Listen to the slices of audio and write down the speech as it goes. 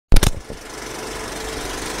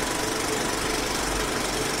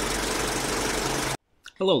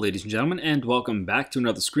Hello ladies and gentlemen, and welcome back to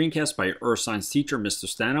another screencast by your Earth Science teacher, Mr.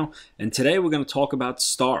 Stano. And today we're going to talk about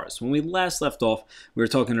stars. When we last left off, we were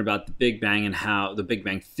talking about the Big Bang and how the Big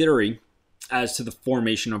Bang theory as to the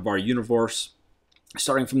formation of our universe,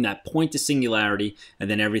 starting from that point to singularity, and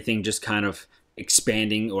then everything just kind of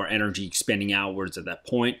expanding, or energy expanding outwards at that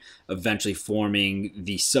point, eventually forming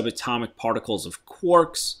the subatomic particles of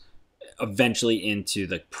quarks, eventually into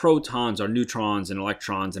the protons or neutrons and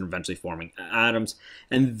electrons, and eventually forming atoms.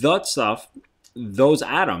 And that stuff, those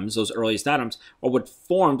atoms, those earliest atoms, are what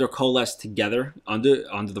formed or coalesced together under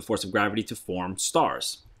the force of gravity to form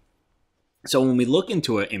stars. So when we look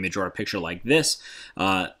into an image or a picture like this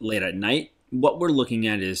late at night, what we're looking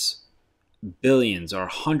at is billions or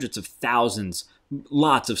hundreds of thousands,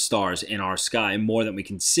 lots of stars in our sky, more than we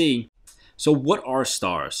can see. So what are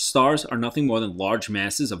stars? Stars are nothing more than large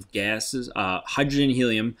masses of gases, hydrogen and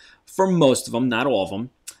helium, for most of them, not all of them,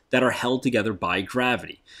 that are held together by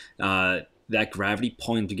gravity. That gravity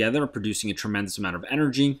pulling them together and producing a tremendous amount of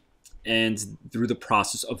energy, and through the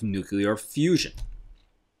process of nuclear fusion.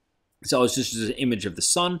 So it's just an image of the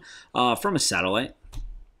sun from a satellite.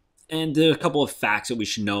 And a couple of facts that we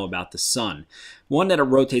should know about the sun. One, that it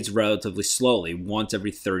rotates relatively slowly, once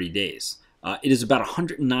every 30 days. It is about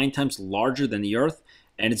 109 times larger than the Earth,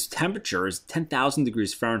 and its temperature is 10,000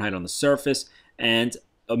 degrees Fahrenheit on the surface and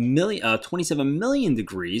 27 million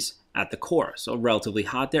degrees at the core. So relatively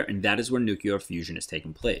hot there, and that is where nuclear fusion is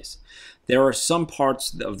taking place. There are some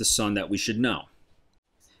parts of the sun that we should know.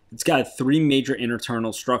 It's got three major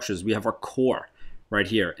internal structures. We have our core right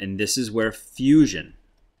here, and this is where fusion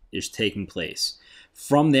is taking place.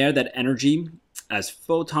 From there, that energy as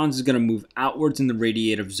photons is going to move outwards in the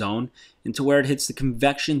radiative zone into where it hits the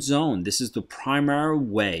convection zone. This is the primary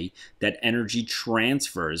way that energy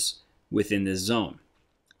transfers within this zone.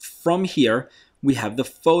 From here, we have the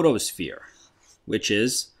photosphere, which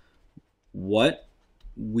is what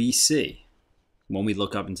we see when we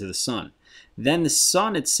look up into the sun. Then the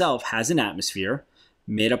sun itself has an atmosphere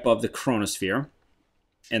made up of the chromosphere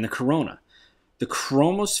and the corona. The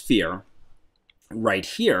chromosphere right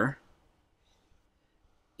here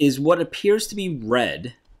is what appears to be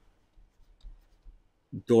red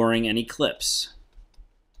during an eclipse.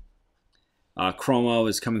 Chromo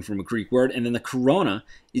is coming from a Greek word, and then the corona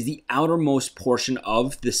is the outermost portion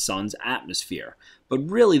of the sun's atmosphere. But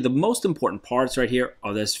really, the most important parts right here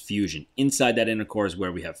are this fusion. Inside that inner core is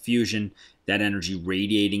where we have fusion, that energy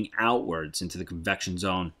radiating outwards into the convection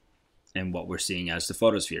zone, and what we're seeing as the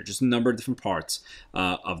photosphere. Just a number of different parts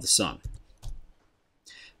of the sun.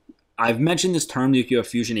 I've mentioned this term nuclear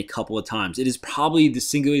fusion a couple of times. It is probably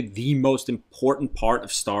singularly the most important part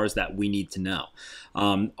of stars that we need to know.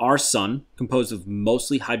 Our sun, composed of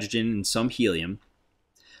mostly hydrogen and some helium,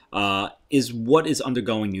 is what is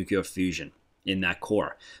undergoing nuclear fusion in that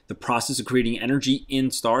core. The process of creating energy in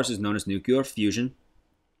stars is known as nuclear fusion,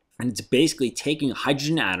 and it's basically taking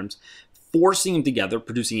hydrogen atoms, forcing them together,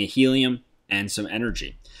 producing a helium and some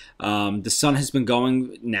energy. The sun has been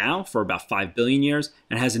going now for about 5 billion years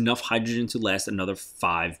and has enough hydrogen to last another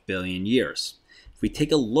 5 billion years. If we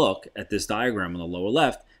take a look at this diagram on the lower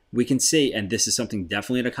left, we can see, and this is something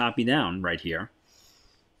definitely to copy down right here,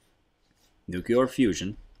 nuclear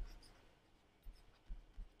fusion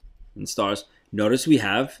in stars. Notice we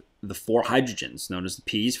have the 4 hydrogens, known as the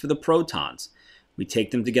P's for the protons. We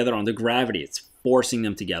take them together under gravity. It's forcing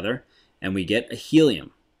them together, and we get a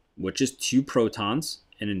helium, which is 2 protons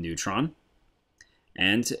and a neutron,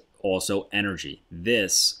 and also energy.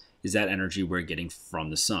 This is that energy we're getting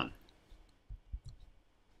from the sun.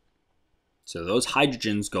 So those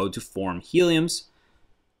hydrogens go to form heliums,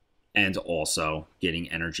 and also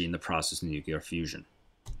getting energy in the process of nuclear fusion.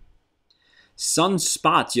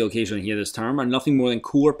 Sunspots, you'll occasionally hear this term, are nothing more than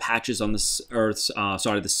cooler patches on the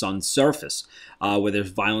the sun's surface, where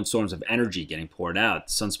there's violent storms of energy getting poured out.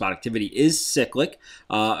 Sunspot activity is cyclic,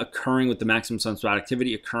 occurring with the maximum sunspot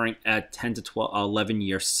activity occurring at 10 to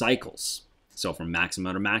 11-year cycles. So from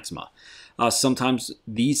maxima to maxima. Sometimes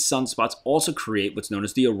these sunspots also create what's known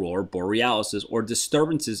as the aurora borealis, or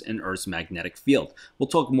disturbances in Earth's magnetic field. We'll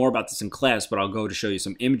talk more about this in class, but I'll go to show you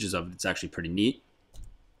some images of it. It's actually pretty neat.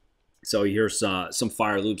 So here's some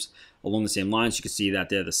fire loops along the same lines. You can see that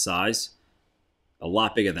they're the size, a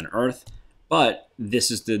lot bigger than Earth. But this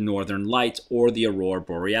is the northern lights, or the aurora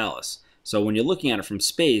borealis. So when you're looking at it from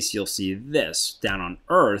space, you'll see this. Down on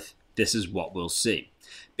Earth, this is what we'll see.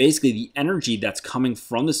 Basically, the energy that's coming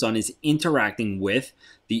from the sun is interacting with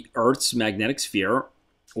the Earth's magnetic sphere,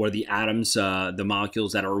 or the atoms, the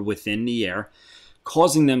molecules that are within the air,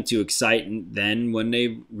 causing them to excite, and then when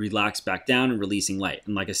they relax back down and releasing light.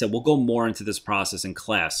 And like I said, we'll go more into this process in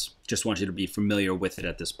class. Just want you to be familiar with it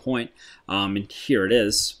at this point. And here it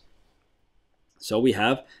is. So we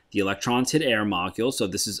have the electrons hit air molecules. So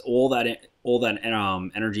this is all that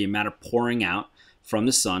energy and matter pouring out from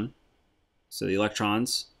the sun. So the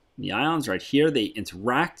electrons, the ions right here, they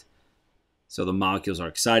interact. So the molecules are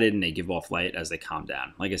excited and they give off light as they calm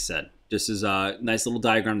down. Like I said, this is a nice little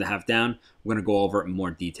diagram to have down. We're going to go over it in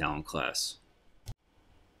more detail in class.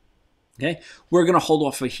 Okay, we're going to hold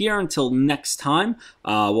off here until next time.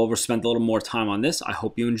 We'll spend a little more time on this. I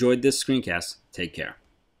hope you enjoyed this screencast. Take care.